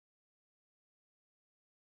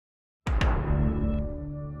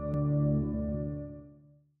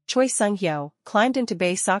Choi Sung-hyo climbed into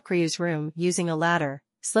Bae Sakryu's room using a ladder,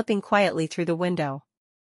 slipping quietly through the window.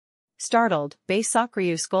 Startled, Bae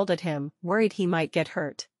Sakryu scolded him, worried he might get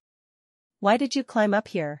hurt. "Why did you climb up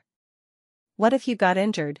here? What if you got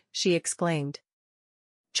injured?" she exclaimed.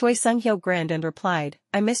 Choi Sung-hyo grinned and replied,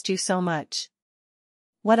 "I missed you so much.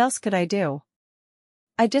 What else could I do?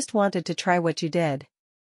 I just wanted to try what you did."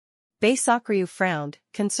 Bae Sakryu frowned,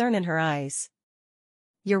 concern in her eyes.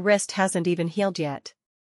 "Your wrist hasn't even healed yet."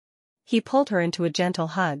 He pulled her into a gentle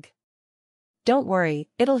hug. "Don't worry,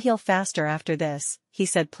 it'll heal faster after this," he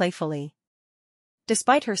said playfully.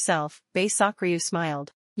 Despite herself, Bae Sakryu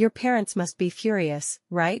smiled. "Your parents must be furious,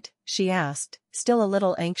 right?" she asked, still a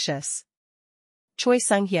little anxious. Choi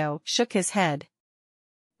Sung-hyo shook his head.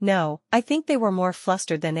 "No, I think they were more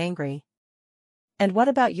flustered than angry." "And what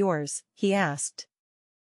about yours?" he asked.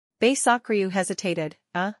 Bae Sakryu hesitated.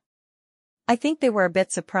 I think they were a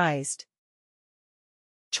bit surprised."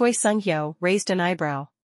 Choi Sung-hyo raised an eyebrow.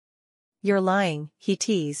 "You're lying," he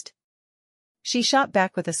teased. She shot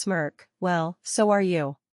back with a smirk, "Well, so are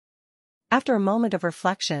you." After a moment of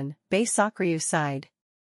reflection, Bae Sakryu sighed.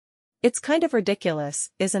 "It's kind of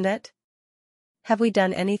ridiculous, isn't it? Have we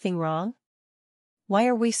done anything wrong? Why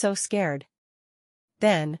are we so scared?"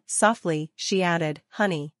 Then, softly, she added,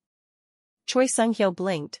 "Honey." Choi Sung-hyo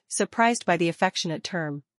blinked, surprised by the affectionate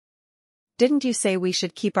term. "Didn't you say we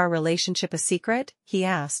should keep our relationship a secret?" he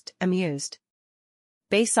asked, amused.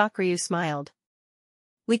 Bae Sakryu smiled.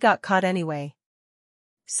 "We got caught anyway.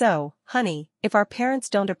 So, honey, if our parents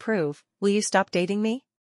don't approve, will you stop dating me?"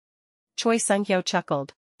 Choi Sung-hyo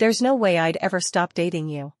chuckled. "There's no way I'd ever stop dating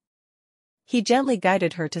you." He gently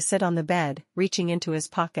guided her to sit on the bed, reaching into his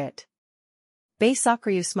pocket. Bae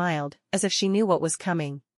Sakryu smiled, as if she knew what was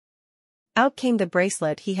coming. Out came the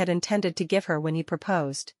bracelet he had intended to give her when he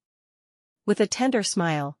proposed. With a tender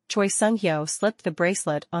smile, Choi Sung-hyo slipped the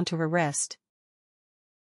bracelet onto her wrist.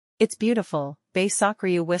 "It's beautiful," Bae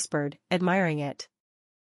Sakryu whispered, admiring it.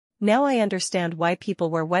 "Now I understand why people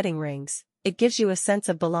wear wedding rings, it gives you a sense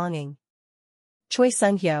of belonging." Choi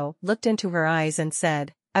Sung-hyo looked into her eyes and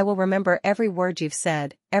said, "I will remember every word you've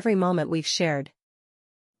said, every moment we've shared.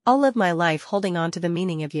 I'll live my life holding on to the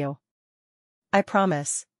meaning of you. I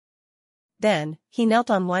promise." Then, he knelt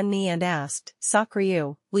on one knee and asked,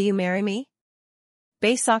 "Sakryu, will you marry me?"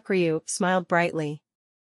 Bae Sakryu smiled brightly.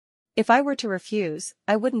 "If I were to refuse,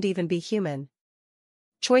 I wouldn't even be human."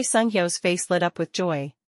 Choi Sung-hyo's face lit up with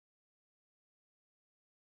joy.